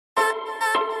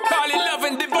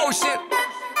and devotion.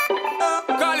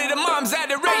 Call it a mom's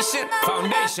adoration.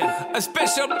 Foundation, a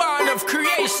special bond of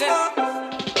creation.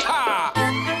 Ha!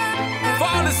 For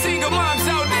all the single moms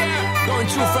out there going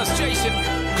through frustration.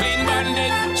 Clean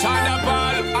bandit, China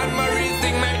ball, and Marie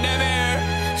thing make them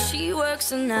air. She works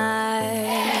the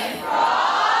night.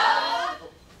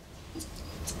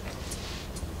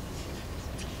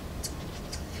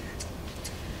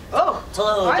 Oh,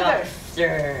 hello, hi doctor.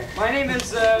 There. My name is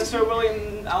Sir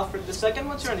William Alfred II.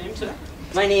 What's your name, sir?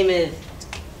 My name is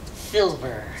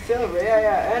Silver. Silver,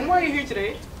 yeah. And why are you here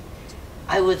today?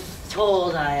 I was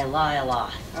told I lie a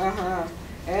lot. Uh-huh.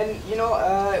 And, you know,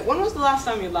 when was the last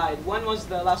time you lied? When was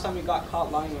the last time you got caught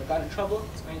lying or got in trouble?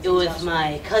 It was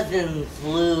my cousin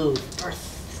Lou's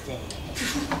birthday.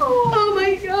 Oh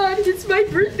my god, it's my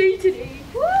birthday today.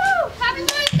 Woo! Happy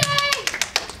birthday!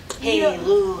 Hey,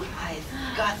 Lou, I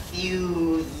got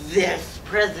you this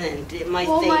present. It might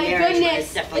say Mary, but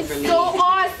it's definitely for me. So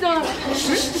awesome!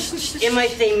 It might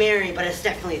say Mary, but it's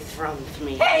definitely from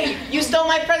me. Hey, you stole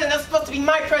my present. That's supposed to be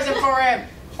my present for him.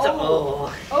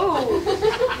 Oh.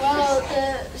 Well,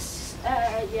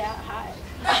 yeah, hi.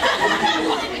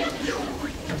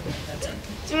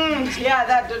 Yeah,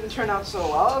 that didn't turn out so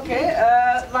well. Okay,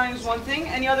 lying is one thing.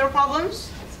 Any other problems?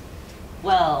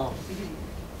 Well,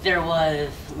 there was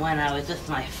when I was with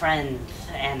my friends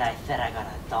and I said I got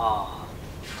a dog.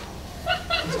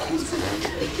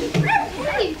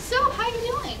 Hey, so how you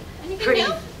doing? Anything Pretty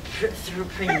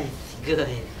good.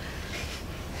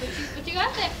 What you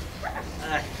got there?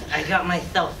 I got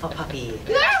myself a puppy.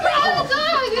 Oh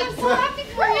God, I'm so happy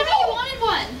for you. I know you wanted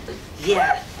one.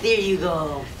 Yeah, there you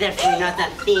go. Definitely not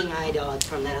that seeing eye dog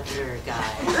from that other guy.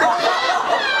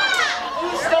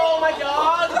 Who stole my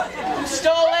dog? Who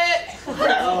stole it?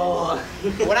 No.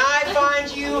 When I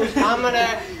find you, I'm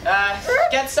gonna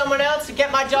get someone else to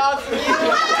get my dog from you.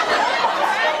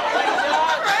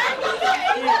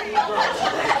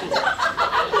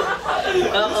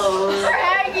 Uh-oh.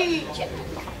 Craggy!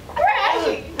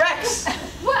 Craggy! Rex!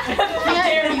 What? How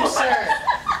dare you, sir?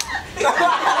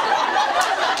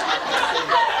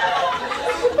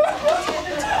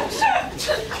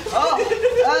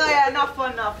 Oh yeah, not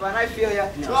fun. I feel ya.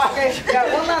 No. Okay,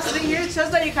 yeah, one last thing here. It says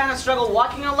that you kind of struggle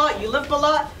walking a lot, you limp a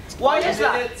lot. Why is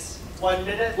that? 1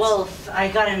 minute. Well, I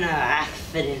got in an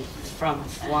accident from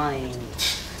flying.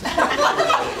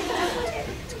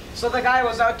 So the guy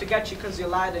was out to get you because you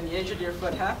lied and you injured your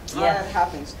foot, huh? Yeah. That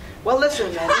happens. Well,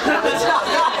 listen, man.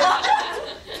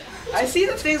 I see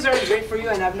that things aren't great for you,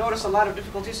 and I've noticed a lot of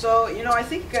difficulties. So, you know, I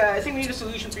think we need a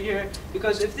solution for you here,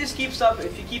 because if this keeps up,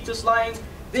 if you keep this lying,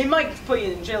 they might put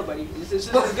you in jail, buddy. This is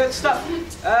good stuff.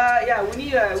 Yeah, we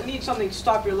need something to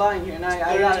stop your lying here, and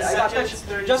I got just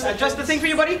the thing for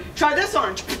you, buddy. Try this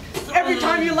on. Every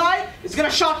time you lie, it's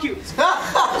gonna shock you.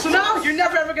 So now you're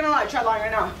never ever gonna lie. Try lying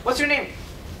right now. What's your name?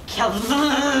 Calvin.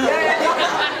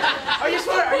 Yeah. Are you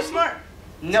smart? Are you smart?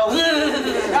 No.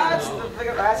 I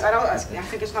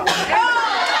think it's not working.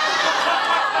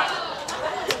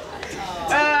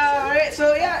 Alright,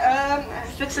 so yeah,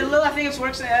 fix it a little. I think it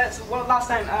works. Well, last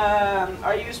time.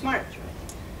 Are you smart?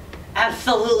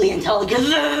 Absolutely intelligent.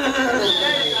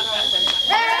 Yeah,